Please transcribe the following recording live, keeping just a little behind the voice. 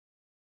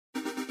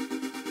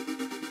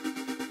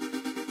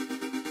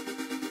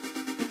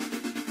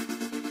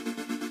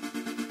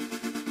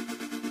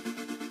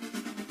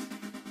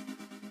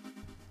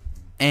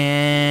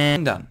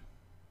And done.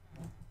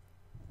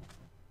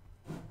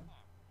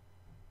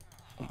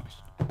 Almost.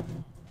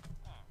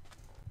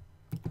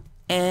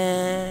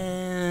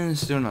 And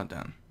still not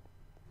done.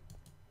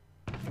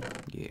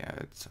 Yeah,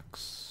 it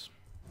sucks.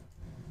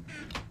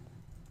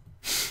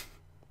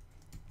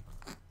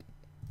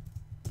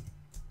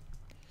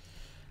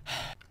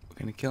 We're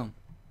gonna kill him.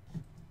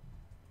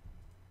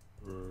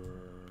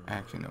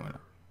 Actually, no, we're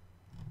not.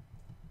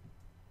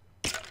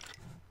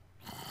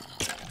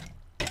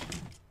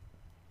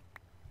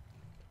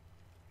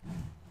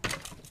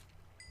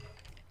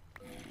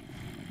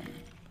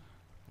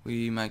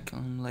 We might kill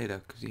him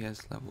later because he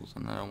has levels,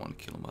 and I don't want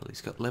to kill him while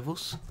he's got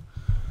levels.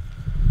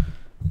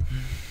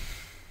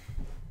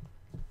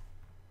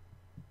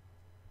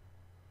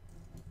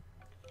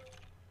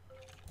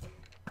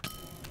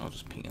 I'll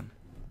just ping him.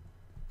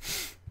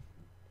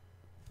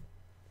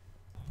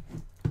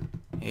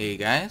 Hey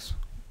guys,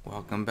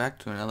 welcome back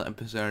to another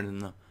episode in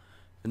the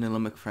Vanilla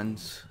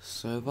McFriends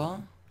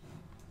server.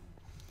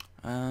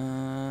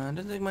 I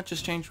don't think much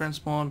has changed around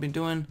spawn. I've been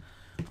doing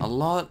a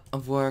lot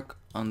of work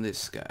on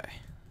this guy,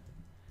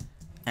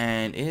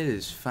 and it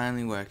is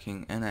finally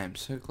working, and I am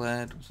so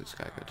glad. What's this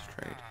guy got to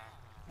trade?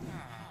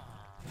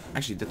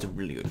 Actually, that's a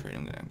really good trade.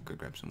 I'm gonna go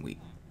grab some wheat.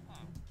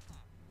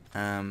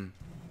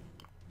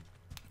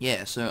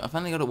 Yeah, so I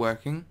finally got it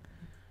working.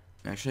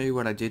 I'll show you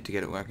what I did to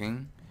get it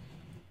working,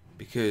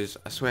 because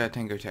I swear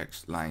Tango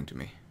Tech's lying to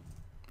me.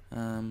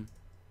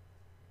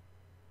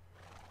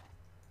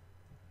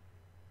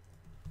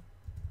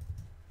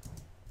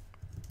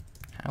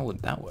 How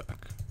would that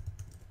work?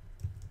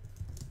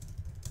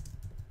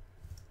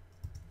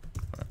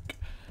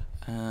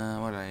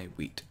 What did I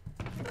wheat?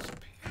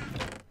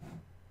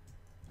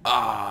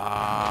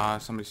 Ah,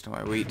 somebody stole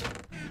my wheat.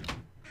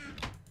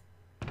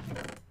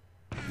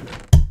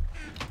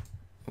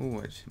 Oh,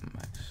 I just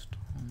stole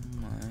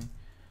my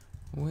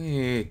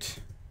wheat.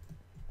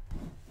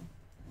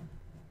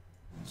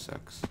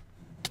 Sucks.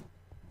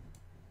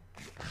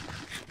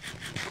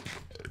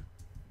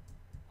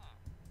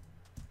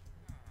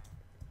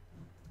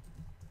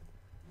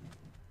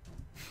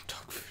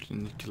 Dog food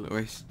and nuclear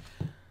waste.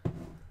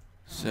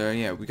 So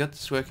yeah, we got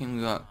this working.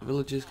 We got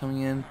villagers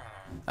coming in.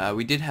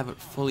 We did have it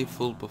fully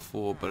full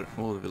before, but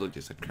all the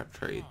villagers had crap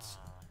trades.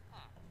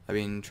 I've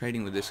been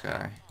trading with this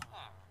guy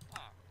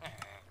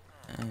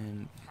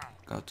and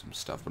got some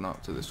stuff, but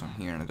not to this one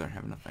here, and I don't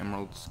have enough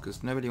emeralds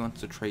because nobody wants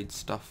to trade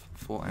stuff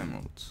for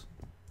emeralds.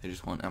 They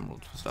just want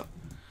emeralds for stuff.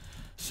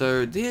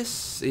 So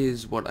this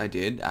is what I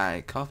did.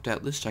 I carved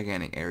out this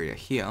gigantic area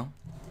here.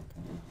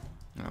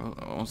 No,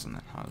 it wasn't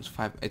that hard.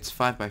 It's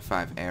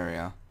 5x5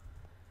 area.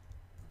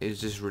 It's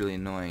just really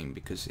annoying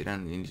because it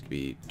only needed to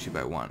be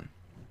 2x1.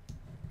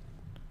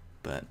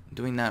 But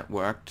doing that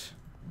worked.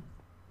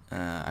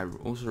 I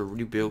also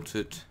rebuilt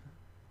it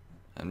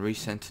and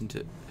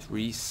recentered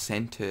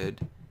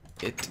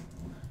it.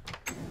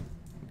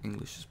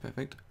 English is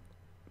perfect.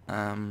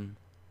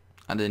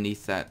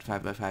 Underneath that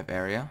 5x5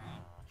 area.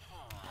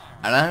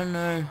 And I don't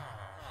know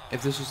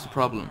if this was the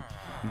problem,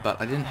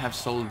 but I didn't have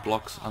solid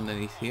blocks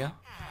underneath here.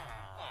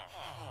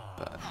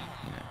 But,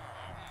 you know.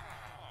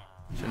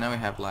 So now we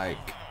have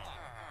like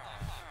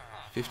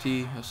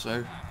 50 or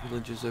so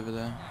villages over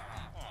there.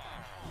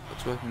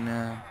 What's working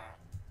now?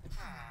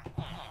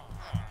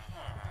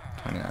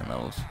 29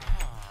 levels.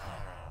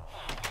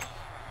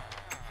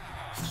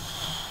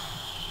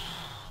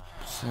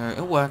 So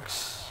it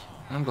works.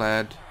 I'm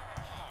glad,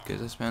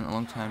 because I spent a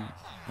long time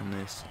on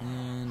this,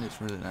 and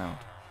it's really loud.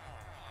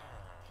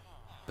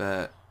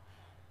 But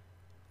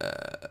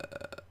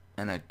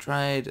and I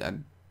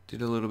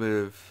did a little bit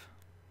of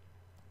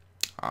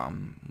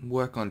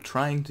work on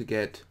trying to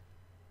get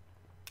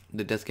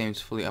the death games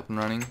fully up and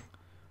running,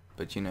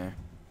 but you know,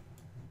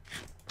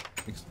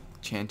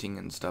 chanting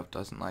and stuff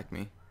doesn't like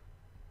me.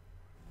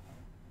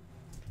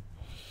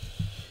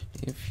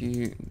 If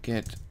you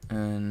get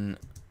an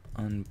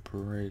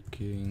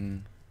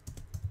unbreaking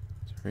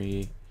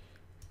 3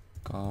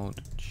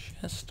 gold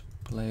chest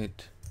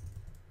plate,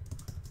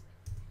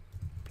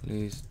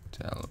 please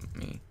tell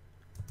me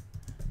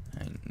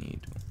I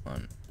need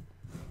one.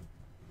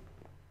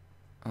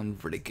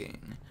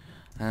 Unbreaking.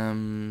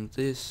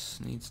 This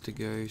needs to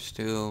go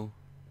still.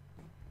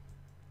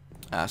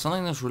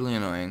 Something that's really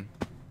annoying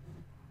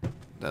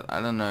that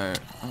I don't know.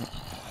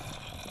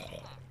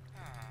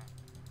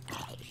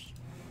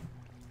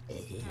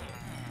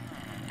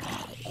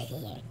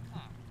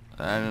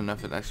 I don't know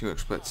if it actually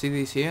works, but see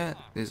these here?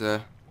 There's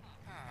a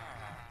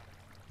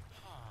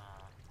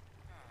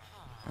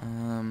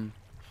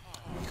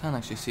you can't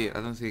actually see it.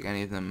 I don't think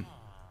any of them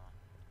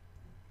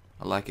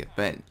are like it,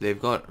 but they've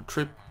got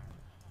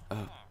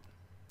a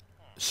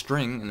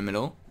string in the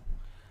middle,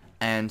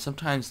 and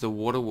sometimes the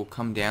water will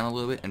come down a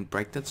little bit and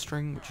break that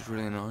string, which is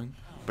really annoying.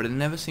 But it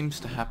never seems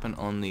to happen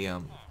on the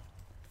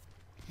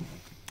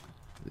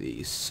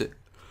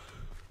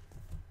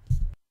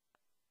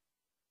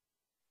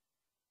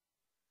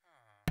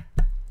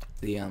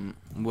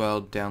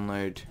world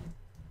download,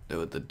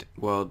 the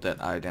world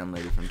that I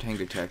downloaded from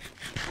Tango Tech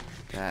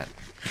that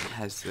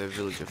has the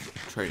villager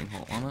trading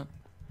hall on it.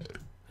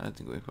 I don't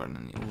think we've got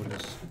any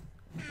orders.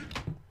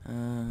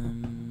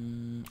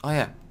 Oh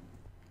yeah.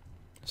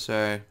 So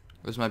it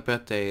was my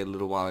birthday a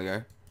little while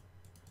ago,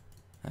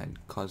 and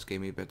Cos gave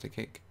me a birthday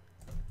cake.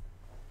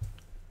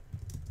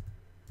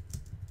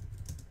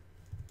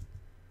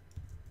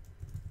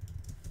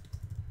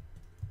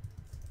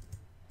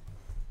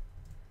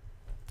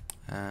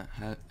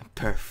 Had a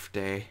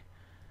birthday.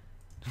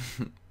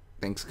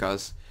 Thanks,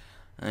 Cos.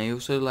 And he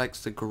also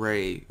likes the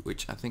grey,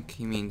 which I think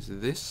he means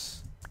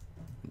this,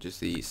 just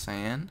the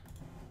cyan,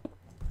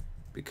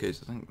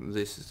 because I think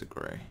this is the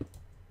grey.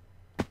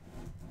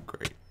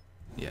 Great.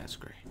 Yeah, it's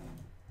grey.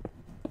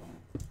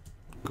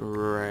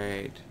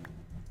 Great.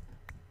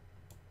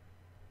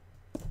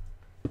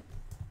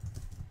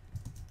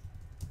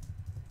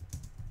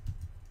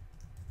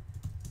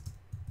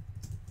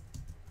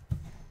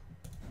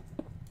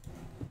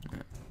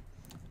 Yeah.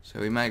 So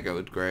we might go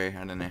with grey,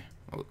 I don't know.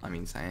 Well, I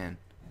mean cyan.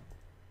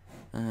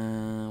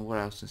 What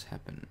else has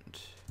happened?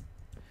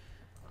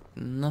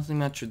 Nothing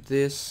much with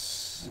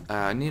this.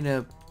 I need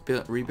to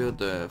rebuild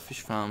the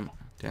fish farm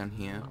down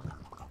here.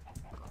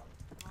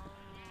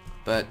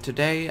 But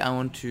today I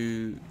want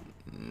to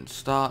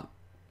start.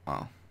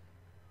 Oh,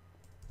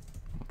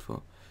 what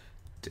for?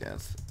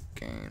 Death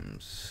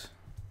games.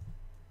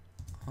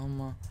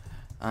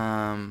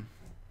 I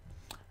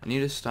need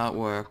to start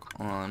work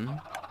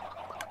on.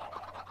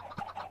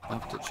 I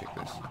have to check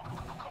this.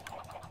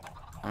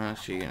 I'm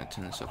actually gonna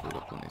turn this off. We've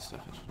got plenty of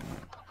stuff.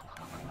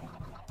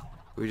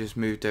 We just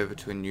moved over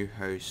to a new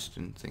host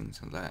and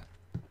things like that.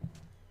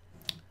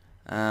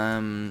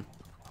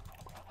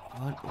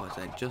 What was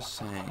I just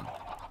saying?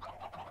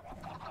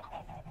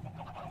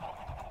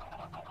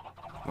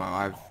 Well,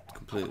 I've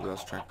completely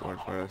lost track of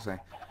what I was saying.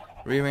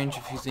 Rearrange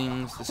a few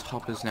things. This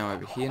hopper's now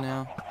over here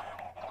now.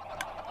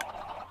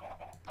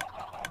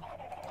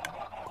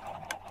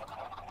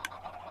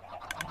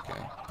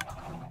 Okay,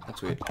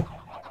 that's weird.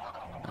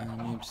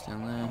 Noob's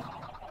down there.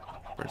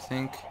 But I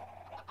think.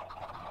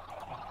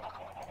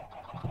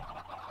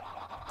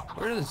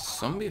 Where is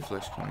zombie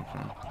flesh coming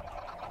from?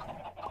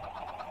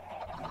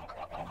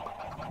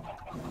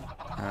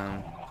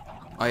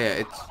 Oh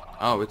yeah,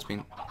 it's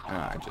been.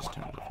 I just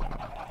turned it off.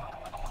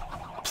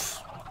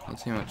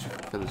 Let's see how much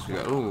feathers we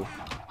got. Ooh.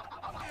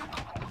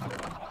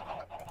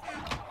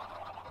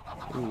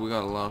 Ooh, we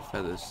got a lot of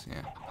feathers,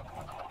 yeah.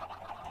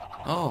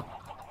 Oh.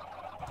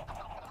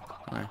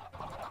 No.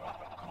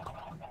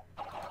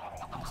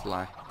 That's a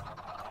lie.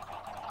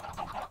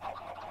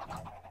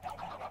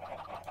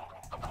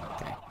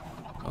 Okay.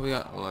 Oh, we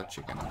got a lot of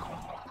chicken,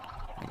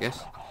 I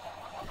guess.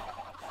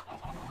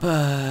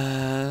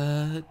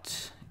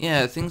 But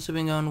yeah, things have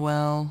been going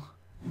well.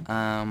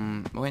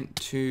 I went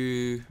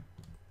to.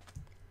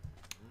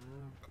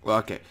 Well,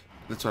 okay,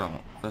 that's what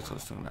I was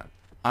talking about.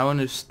 I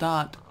want to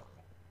start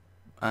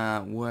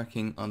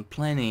working on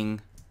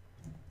planning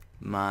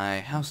my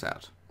house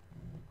out,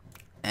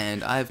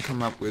 and I've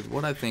come up with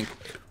what I think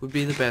would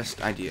be the best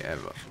idea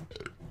ever.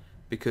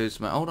 Because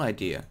my old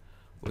idea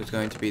was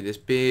going to be this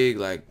big,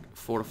 like,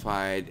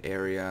 fortified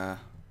area,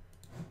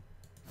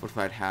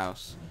 fortified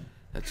house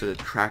that sort of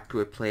tracked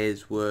where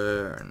players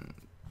were, and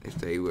if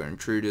they were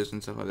intruders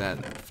and stuff like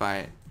that, they'd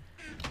fight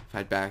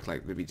back,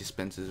 like there'd be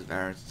dispensers of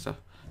arrows and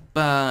stuff.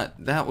 But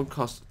that would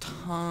cost a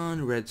ton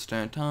of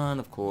redstone, ton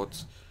of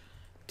quartz,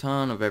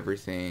 ton of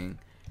everything,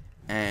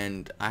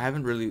 and I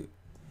haven't really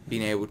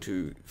been able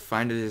to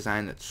find a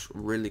design that's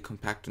really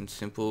compact and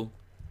simple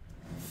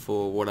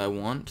for what I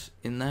want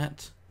in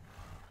that.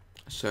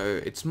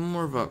 So it's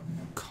more of a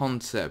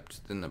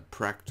concept than a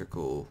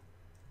practical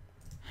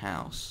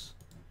house.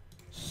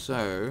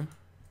 So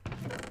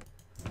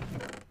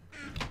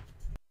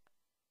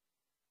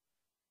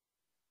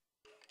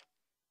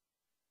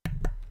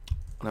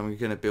what I'm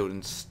gonna build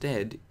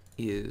instead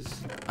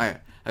is I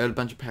got a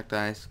bunch of packed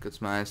ice, got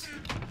some ice,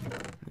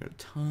 I got a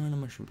ton of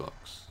mushroom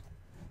blocks.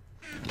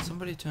 And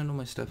somebody turned all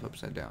my stuff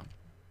upside down.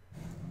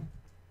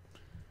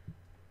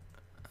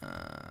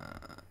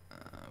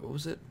 What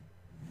was it?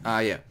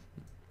 Yeah.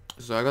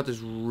 So I got this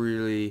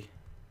really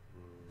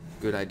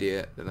good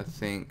idea that I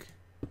think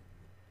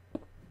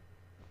I'm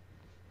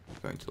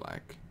going to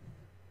like.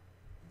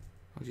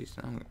 Oh jeez,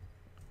 now I'm a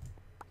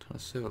ton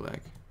of silver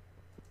lag.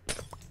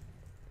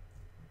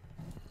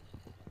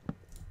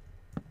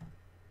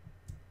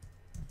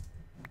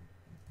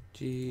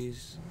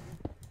 Jeez.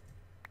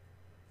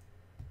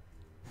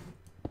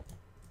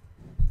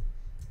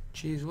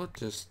 Jeez, what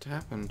just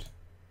happened?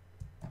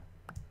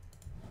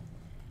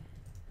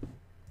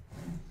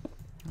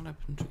 What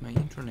happened to my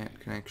internet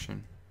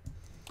connection?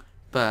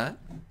 But,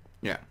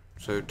 yeah,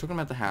 so talking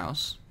about the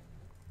house,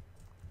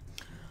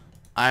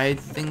 I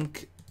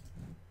think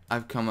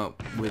I've come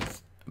up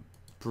with a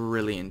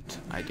brilliant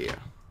idea.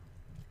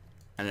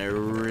 And I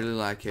really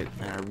like it,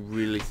 and I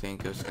really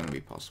think it's going to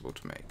be possible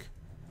to make.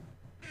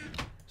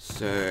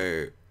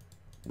 So,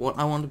 what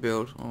I want to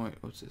build... Oh wait,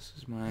 what's this?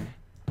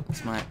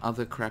 It's my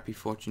other crappy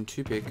Fortune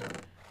 2 pick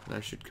that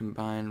I should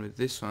combine with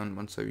this one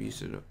once I've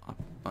used it up a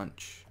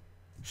bunch.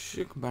 I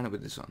should combine it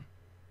with this one.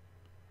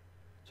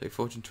 So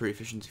Fortune 3,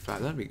 Efficiency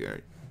 5, that'd be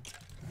great.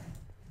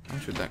 How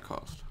much would that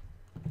cost?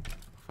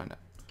 I'll find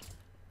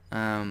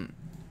out.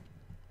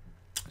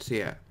 So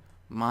yeah,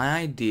 my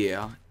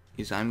idea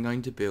is I'm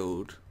going to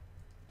build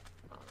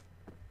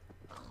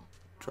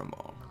drum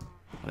roll.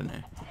 I don't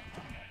know.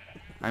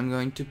 I'm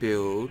going to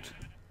build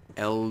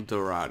El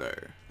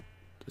Dorado,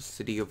 the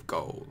city of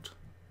gold.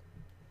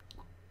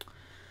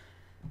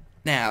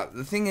 Now,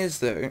 the thing is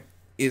though,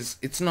 is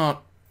it's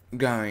not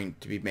going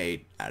to be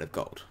made out of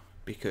gold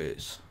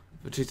because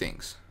for two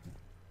things.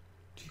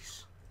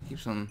 Jeez,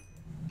 keeps on.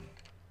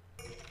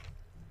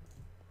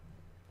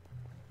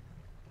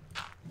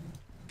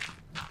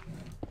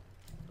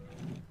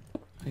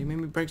 Oh, you made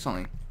me break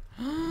something.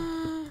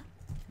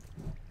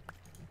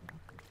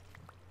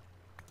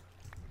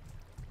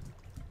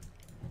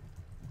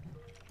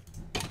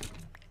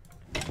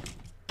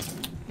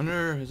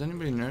 Wonder, has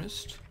anybody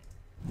noticed?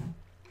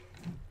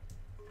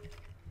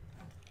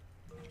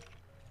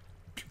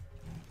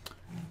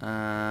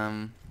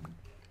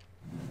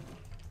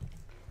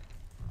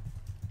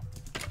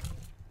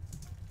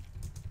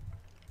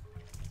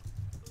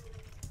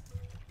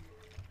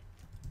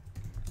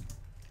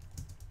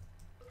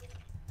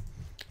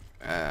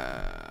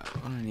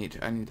 What do I need?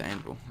 I need the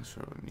anvil. That's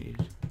what I need.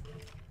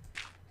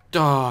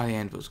 Oh, the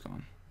anvil's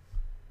gone.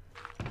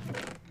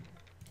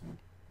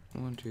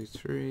 1, 2,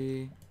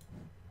 3.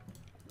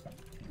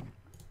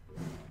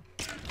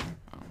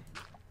 Oh.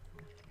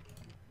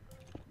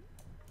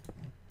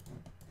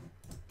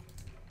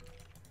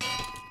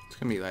 It's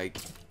gonna be like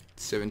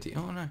 70.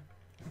 Oh no.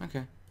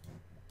 Okay.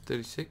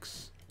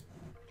 36.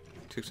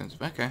 Too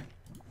expensive. Okay.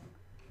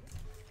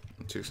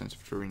 Too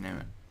expensive to rename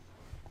it.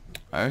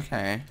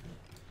 Okay.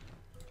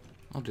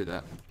 I'll do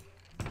that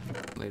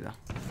later.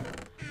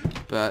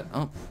 But,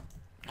 oh,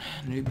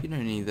 nope, you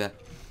don't need that.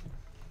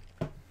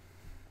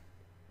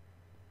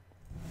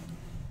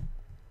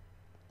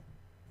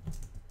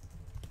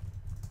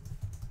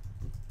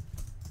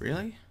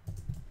 Really?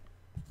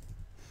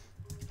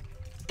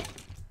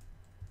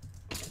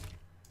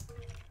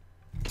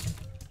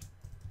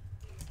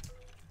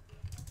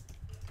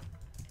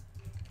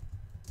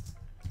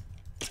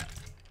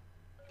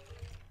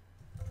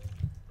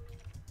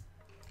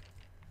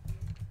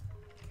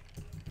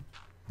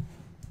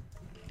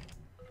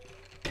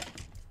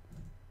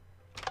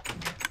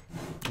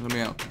 Let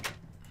me out.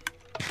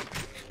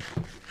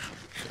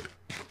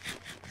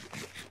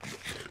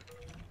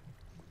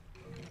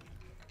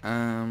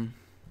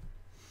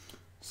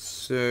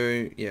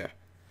 So yeah.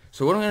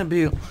 So what I'm gonna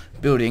be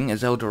building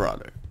is El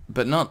Dorado,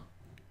 but not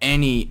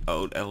any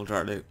old El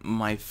Dorado.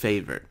 My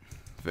favorite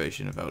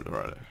version of El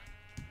Dorado.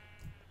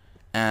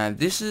 And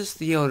this is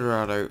the El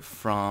Dorado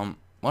from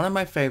one of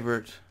my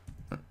favorite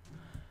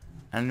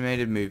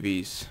animated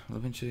movies. Well,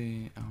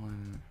 eventually,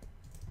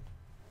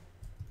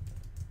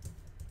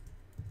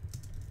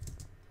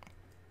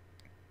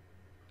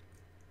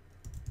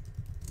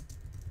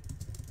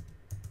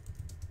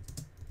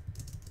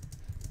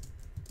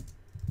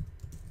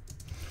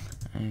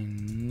 I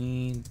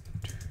need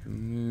to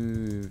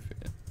move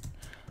it.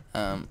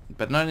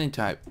 But not any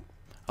type.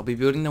 I'll be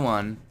building the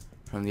one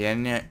from the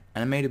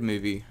animated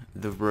movie,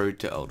 The Road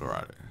to El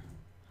Dorado.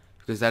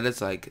 Because that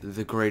is like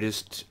the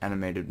greatest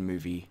animated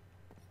movie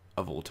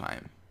of all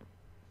time.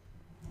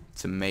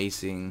 It's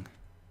amazing.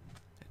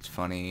 It's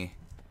funny.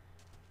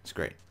 It's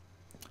great.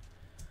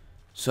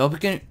 So I'll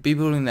be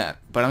building that.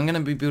 But I'm going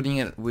to be building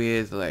it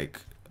with like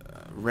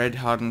red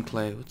hardened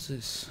clay. What's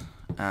this?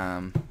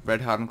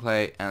 Red hardened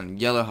clay and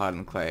yellow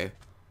hardened clay,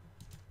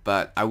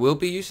 but I will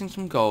be using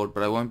some gold,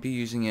 but I won't be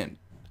using it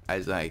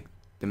as like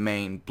the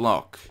main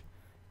block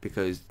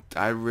because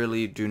I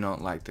really do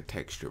not like the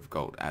texture of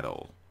gold at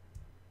all.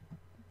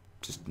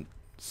 Just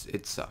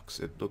it sucks.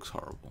 It looks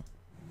horrible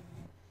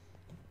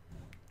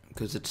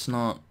because it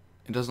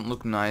doesn't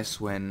look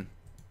nice when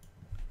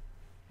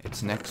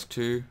it's next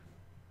to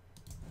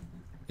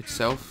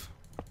itself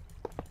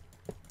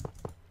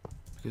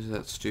because of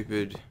that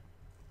stupid.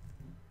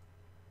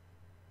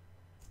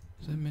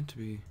 Is that meant to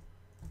be?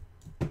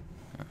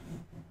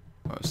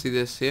 Oh, see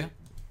this here?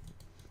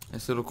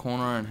 This little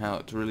corner and how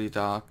it's really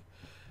dark.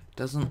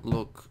 Doesn't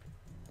look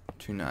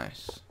too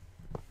nice.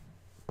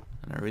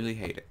 And I really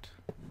hate it.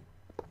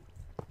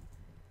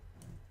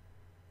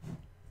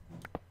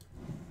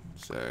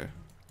 So,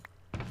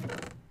 I'm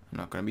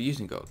not going to be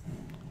using gold.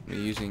 I'm going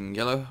to be using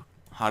yellow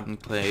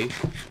hardened clay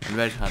and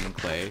red hardened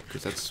clay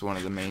because that's one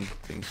of the main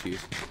things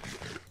used.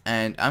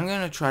 And I'm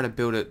going to try to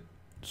build it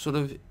sort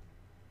of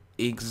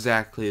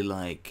exactly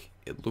like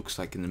it looks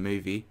like in the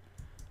movie.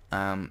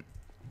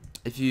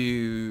 If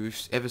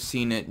you've ever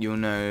seen it, you'll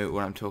know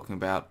what I'm talking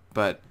about.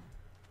 But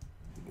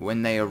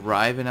when they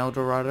arrive in El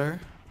Dorado,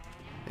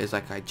 there's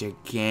like a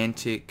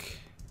gigantic,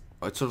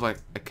 or it's sort of like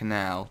a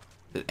canal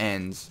that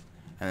ends,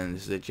 and then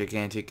there's a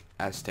gigantic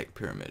Aztec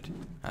pyramid.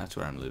 That's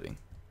where I'm living.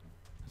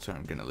 That's where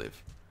I'm gonna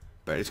live.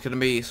 But it's gonna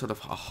be sort of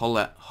a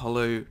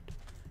hollowed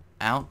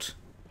out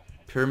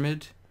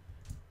pyramid,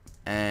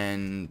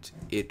 and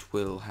it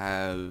will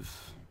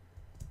have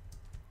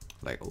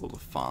like all the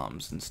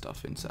farms and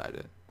stuff inside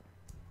it.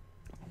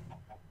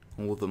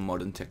 All the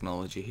modern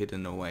technology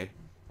hidden away.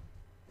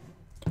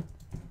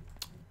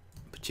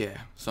 But yeah,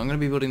 so I'm going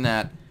to be building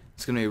that.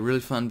 It's going to be a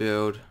really fun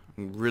build.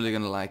 I'm really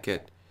going to like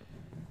it.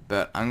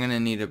 But I'm going to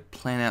need to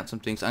plan out some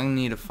things. I'm going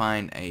to need to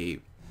find a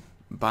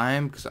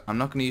biome, because I'm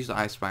not going to use the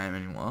ice biome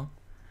anymore.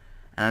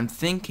 And I'm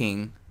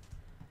thinking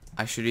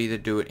I should either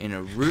do it in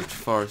a root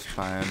forest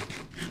biome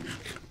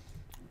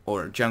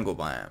or a jungle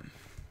biome.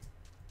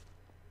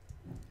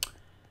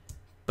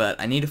 But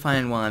I need to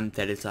find one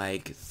that is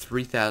like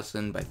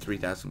 3,000 by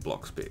 3,000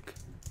 blocks big.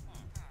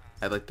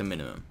 At like the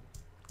minimum.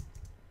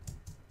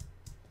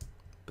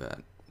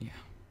 But yeah,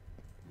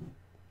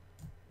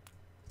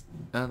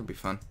 that'll be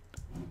fun.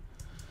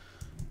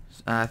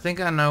 I think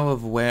I know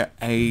of where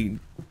a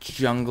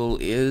jungle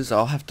is.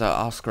 I'll have to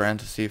ask around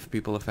to see if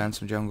people have found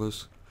some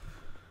jungles.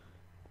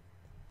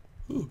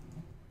 Ooh.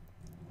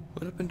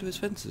 What happened to his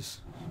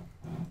fences?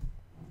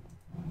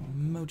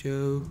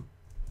 Mojo.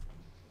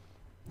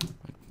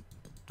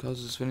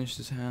 Cause has finished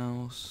his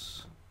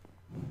house.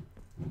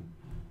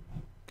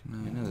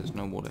 Can I know there's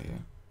no water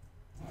here.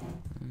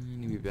 I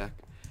need to be back.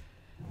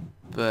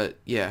 But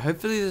yeah,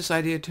 hopefully this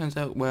idea turns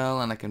out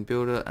well and I can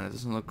build it and it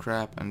doesn't look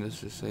crap, and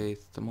let's just say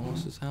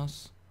Demolis's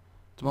house.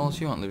 Demolis,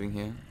 you aren't living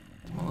here.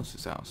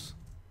 Demolis's house.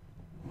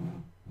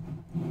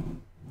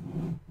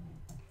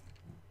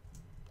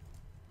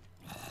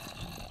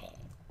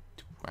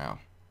 Wow.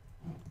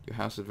 Your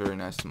house is very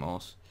nice,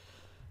 Demolis.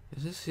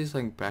 Is this his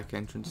like back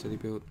entrance that he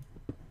built?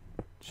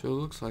 Sure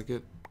looks like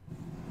it.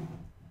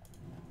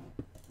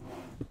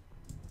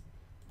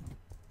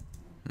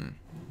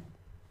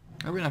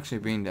 I haven't actually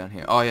been down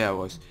here. Oh yeah, I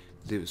was.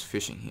 He was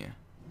fishing here.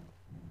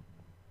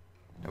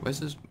 Now, where's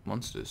those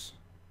monsters?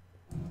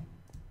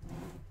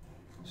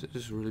 Is it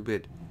just really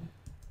big?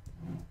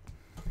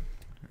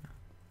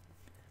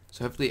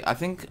 So hopefully, I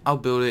think I'll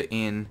build it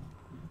in.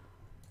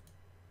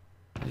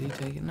 Did he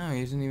take it? No,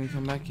 he hasn't even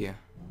come back here.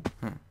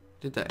 Huh.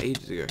 Did that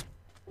ages ago.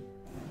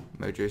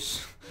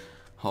 Mojo's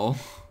hole.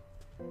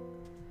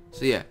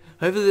 So yeah,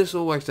 hopefully this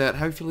all works out.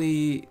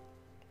 Hopefully,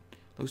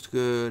 looks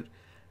good.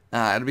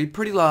 It'll be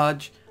pretty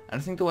large. And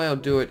I think the way I'll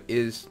do it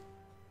is,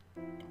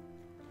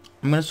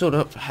 I'm going to sort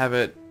of have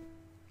it,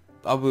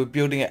 I'll be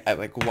building it at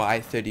like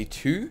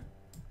Y32.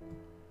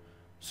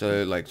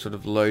 So like sort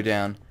of low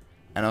down.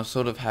 And I'll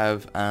sort of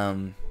have,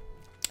 I'll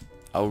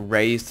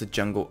raise the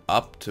jungle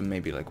up to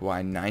maybe like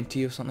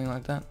Y90 or something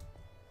like that.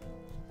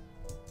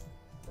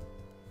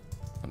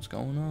 What's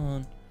going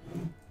on?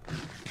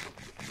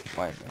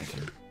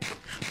 Y90.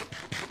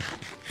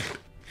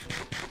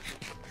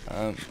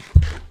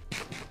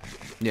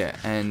 Yeah,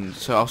 and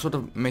so I'll sort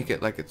of make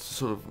it like it's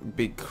sort of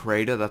big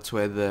crater. That's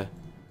where the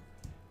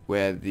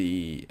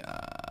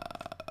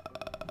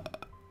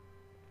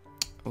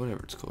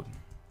whatever it's called,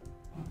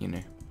 you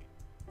know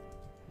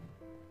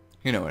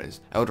what it is.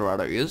 El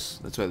Dorado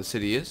is. That's where the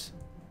city is.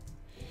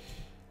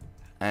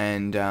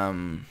 And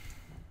I'm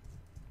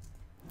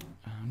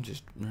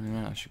just running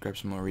around. I should grab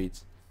some more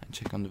reeds and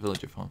check on the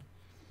villager farm.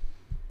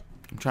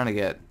 I'm trying to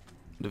get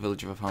the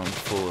villager farm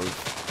full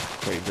of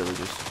great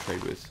villagers to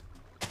trade with.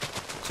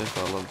 So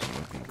far, a lot of them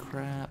have been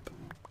crap.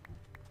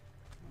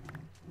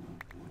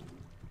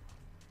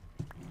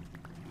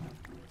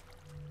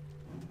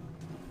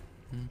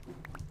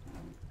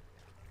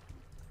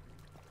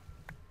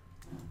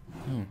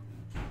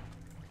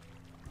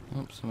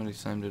 Oh, somebody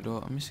slammed the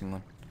door. I'm missing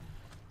one.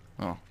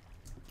 Oh,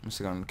 must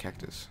have gone in the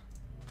cactus.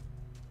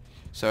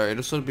 So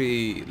it'll sort of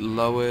be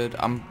lowered.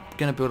 I'm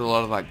gonna build a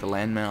lot of like the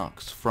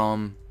landmarks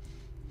from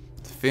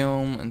the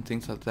film and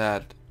things like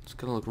that. It's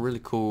gonna look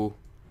really cool.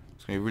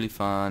 It's gonna be really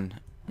fun.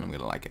 I'm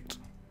gonna like it.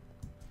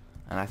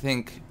 And I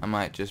think I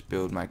might just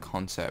build my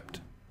concept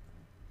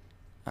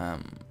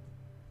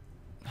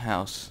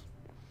house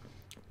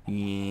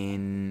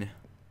in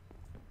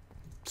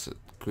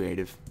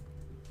creative.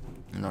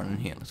 Not in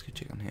here. Let's go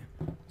check on here.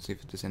 See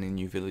if there's any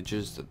new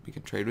villagers that we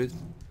can trade with,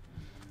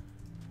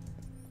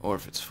 or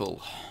if it's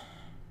full.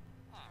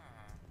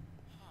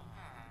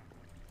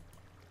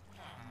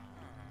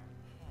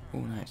 Oh,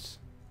 nice.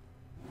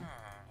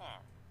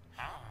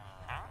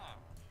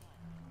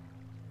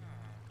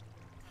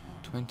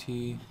 I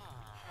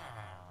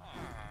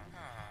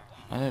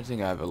don't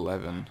think I have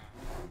 11.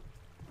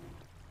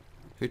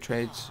 Who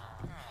trades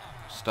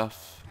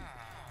stuff?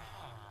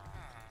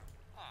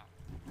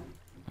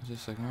 Is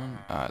this second one?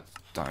 It's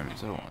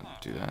diamonds. I don't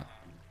want to do that.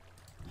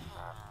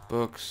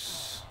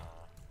 Books.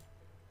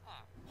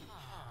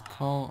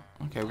 Coal.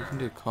 Okay, we can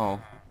do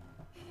coal.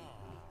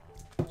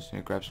 Just need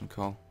to grab some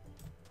coal.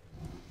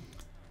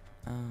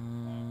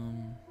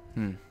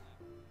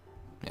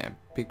 Yeah,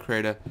 big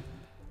crater.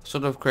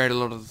 Sort of create a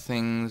lot of the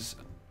things.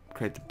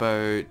 Create the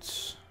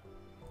boats.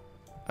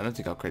 I don't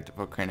think I'll create the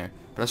volcano,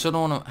 but I sort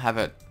of want to have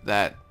it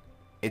that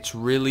it's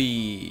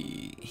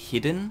really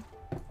hidden,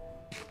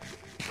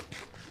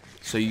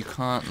 so you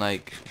can't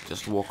like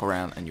just walk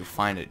around and you'll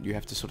find it. You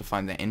have to sort of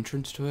find the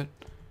entrance to it.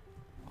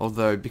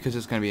 Although because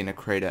it's going to be in a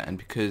crater and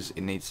because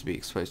it needs to be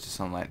exposed to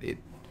sunlight,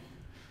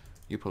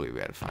 you'll probably be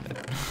able to find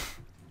it.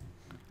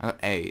 I got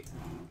 8.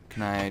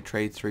 Can I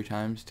trade 3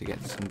 times to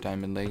get some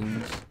diamond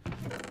leggings? I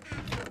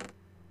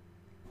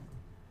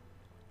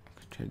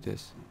could trade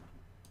this.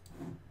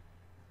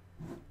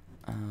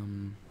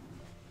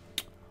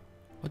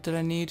 What did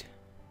I need?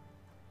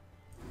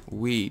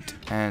 Wheat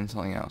and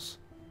something else.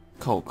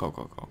 Coal.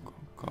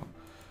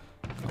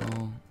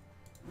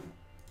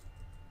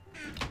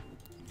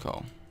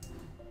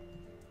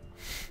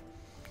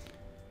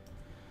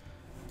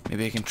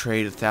 Maybe I can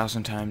trade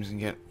 1,000 times and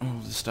get all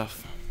the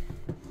stuff.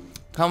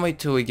 Can't wait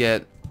till we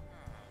get.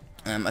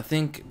 I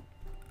think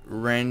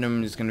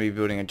Random is going to be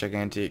building a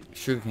gigantic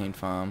sugarcane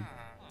farm.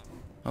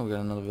 Oh, we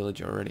got another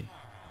village already.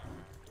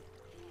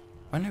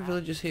 Why no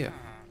villagers here?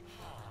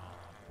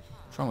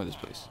 What's wrong with this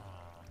place?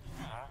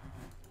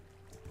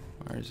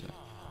 Where is it?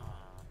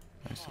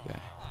 Where's the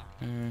guy?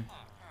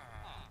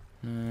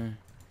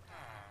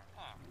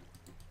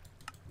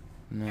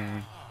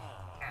 No.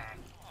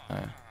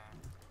 Oh.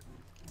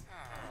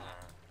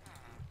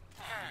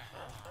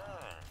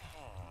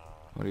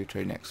 What do you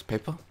trade next?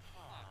 Paper?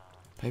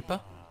 Paper?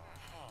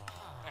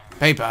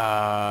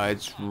 Paper!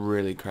 It's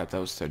really crap. That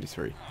was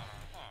 33.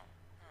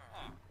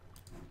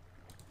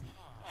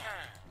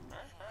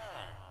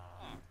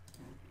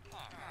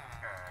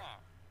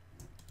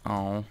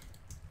 Oh.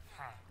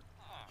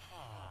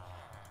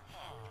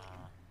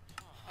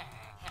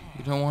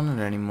 You don't want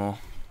it anymore.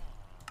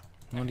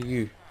 What do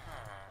you?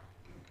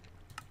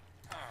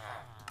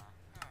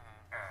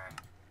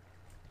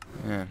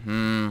 Yeah,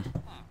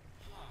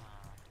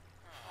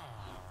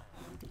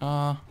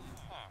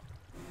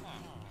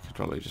 could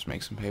probably just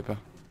make some paper.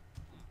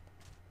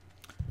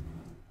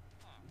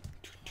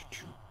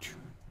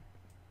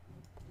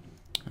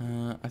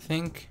 I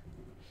think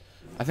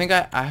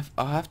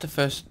I'll have to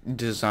first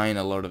design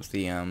a lot of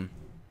the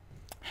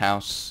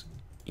house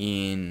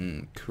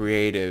in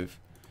creative,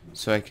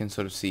 so I can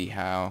sort of see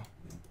how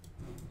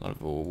a lot of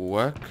it will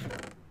work,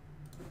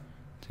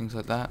 things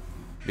like that,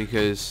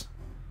 because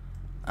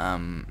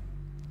how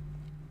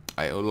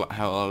a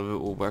lot of it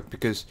will work,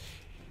 because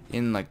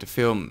in like the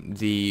film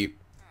the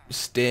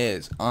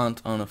stairs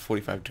aren't on a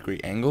 45-degree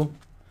angle,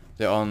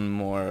 they're on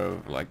more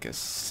of like a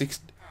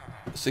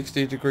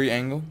 60-degree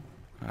angle.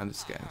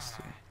 This guy's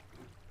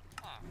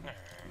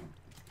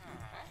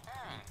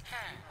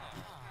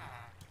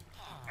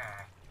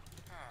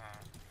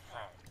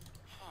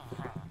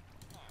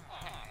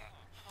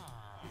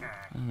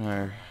I don't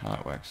know how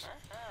it works.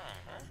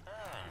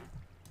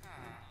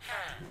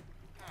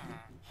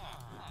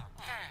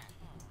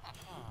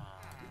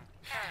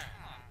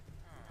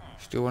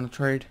 Still want to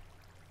trade?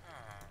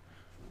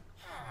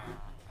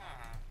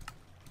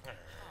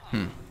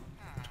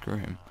 Screw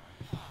him.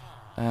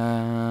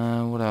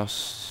 What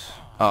else?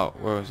 Oh,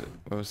 where was it?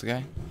 Where was the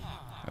guy?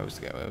 Where was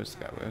the guy? Where was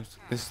the guy? Where was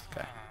this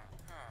guy?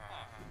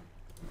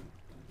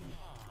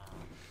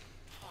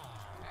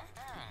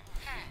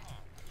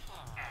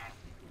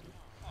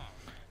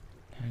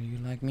 How do you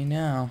like me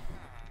now?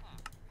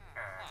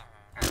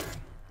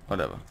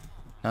 Whatever.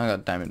 Now I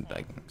got diamond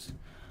leggings.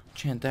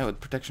 Enchant that with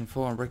protection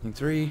 4 and breaking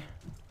 3. And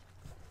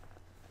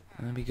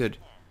that'll be good.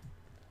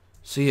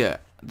 So yeah,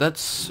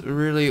 that's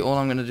really all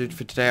I'm gonna do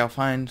for today. I'll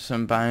find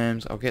some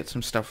biomes, I'll get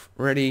some stuff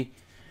ready,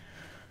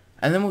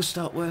 and then we'll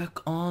start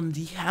work on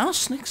the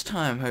house next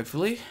time,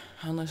 hopefully.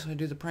 Unless I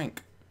do the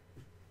prank.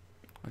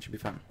 That should be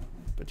fun.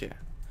 But yeah.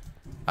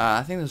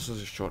 I think this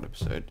was a short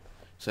episode.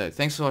 So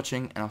thanks for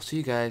watching, and I'll see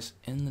you guys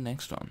in the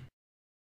next one.